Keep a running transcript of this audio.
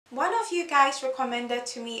One of you guys recommended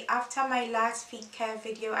to me after my last feet care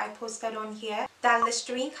video I posted on here that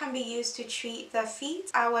Listerine can be used to treat the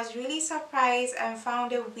feet. I was really surprised and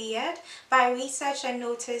found it weird, but I researched and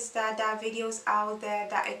noticed that there are videos out there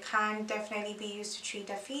that it can definitely be used to treat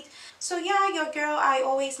the feet. So yeah, your girl, I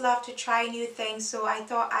always love to try new things, so I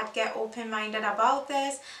thought I'd get open-minded about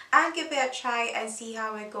this and give it a try and see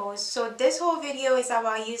how it goes. So this whole video is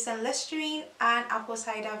about using Listerine and apple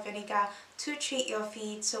cider vinegar to treat your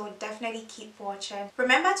feet, so definitely keep watching.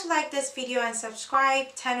 Remember to like this video and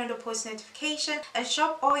subscribe, turn on the post notification, and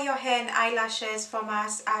shop all your hair and eyelashes from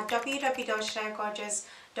us at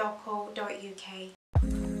www.sharegorgeous.co.uk.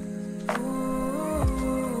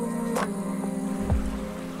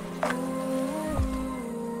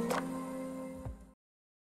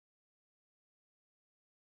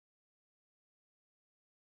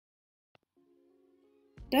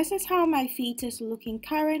 This is how my feet is looking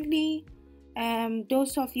currently.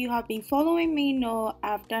 Those of you who have been following me know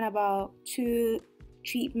I've done about 2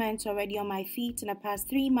 treatments already on my feet in the past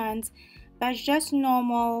 3 months, but it's just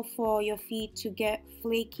normal for your feet to get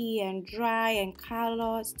flaky and dry and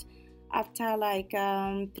calloused after like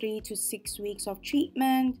 3 to 6 weeks of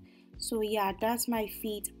treatment. So yeah, that's my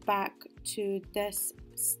feet back to this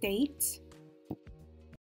state.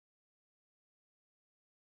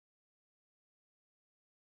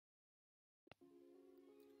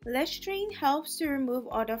 Listerine helps to remove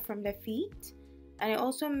odor from the feet, and it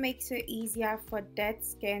also makes it easier for dead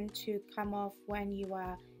skin to come off when you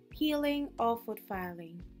are peeling or foot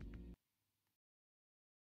filing.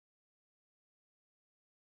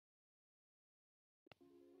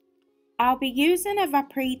 I'll be using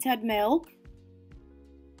evaporated milk,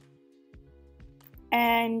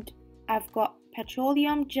 and I've got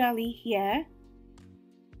petroleum jelly here.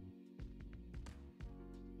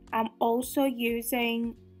 I'm also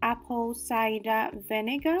using apple cider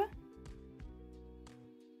vinegar,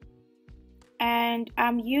 and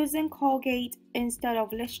I'm using Colgate instead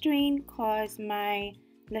of Listerine because my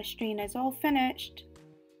Listerine is all finished.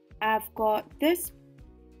 I've got this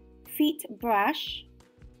feet brush,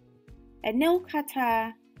 a nail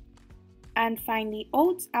cutter, and finally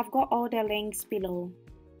oats. I've got all the links below.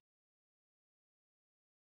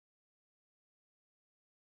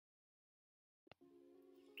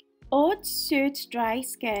 Oats suits dry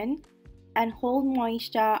skin and hold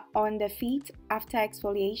moisture on the feet after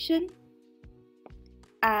exfoliation,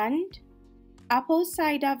 and apple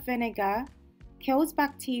cider vinegar kills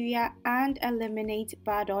bacteria and eliminates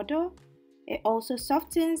bad odor. It also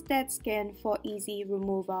softens dead skin for easy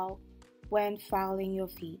removal when filing your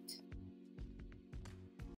feet.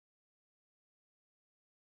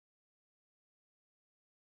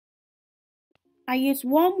 I use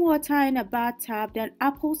warm water in a bathtub, then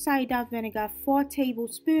apple cider vinegar 4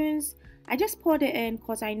 tablespoons. I just poured it in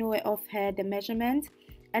because I know it offhand the measurement.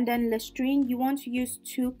 And then Listerine, you want to use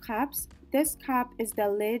 2 cups. This cup is the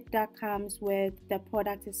lid that comes with the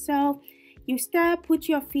product itself. You stir, put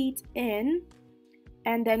your feet in,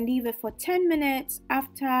 and then leave it for 10 minutes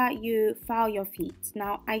after you file your feet.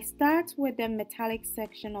 Now I start with the metallic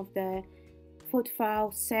section of the foot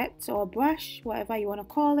file set or brush, whatever you want to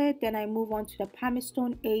call it. Then I move on to the pumice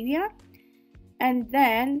stone area, and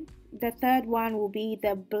then the third one will be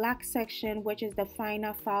the black section, which is the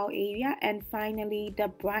finer file area, and finally the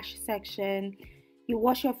brush section. You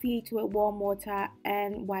wash your feet with warm water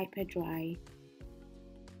and wipe it dry.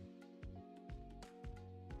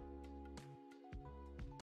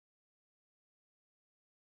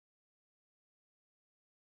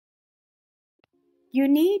 You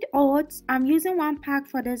need oats. I'm using 1 pack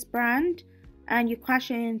for this brand, and you crush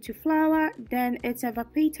it into flour. Then it's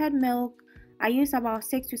evaporated milk. I use about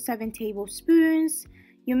 6 to 7 tablespoons.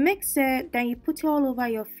 You mix it, then you put it all over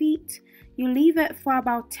your feet. You leave it for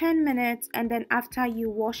about 10 minutes, and then after you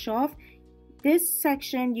wash off, this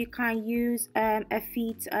section you can use a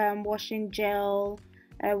feet washing gel,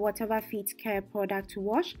 whatever feet care product to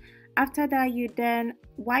wash. After that, you then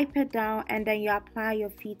wipe it down, and then you apply your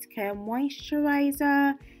feet care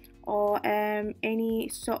moisturizer or any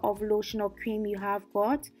sort of lotion or cream you have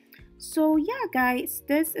got. So yeah guys,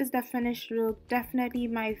 this is the finished look. Definitely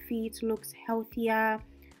my feet looks healthier,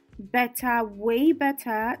 better, way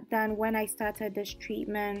better than when I started this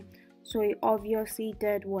treatment, so it obviously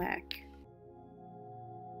did work.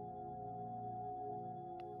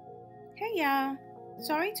 Hey yeah,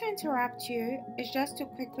 sorry to interrupt you. It's just to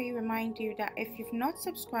quickly remind you that if you've not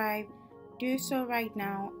subscribed, do so right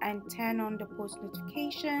now and turn on the post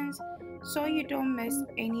notifications so you don't miss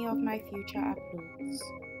any of my future uploads.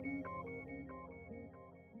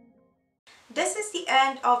 This is the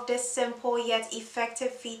end of this simple yet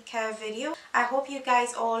effective feet care video. I hope you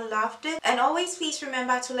guys all loved it, and always please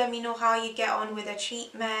remember to let me know how you get on with the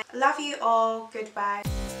treatment. Love you all. Goodbye.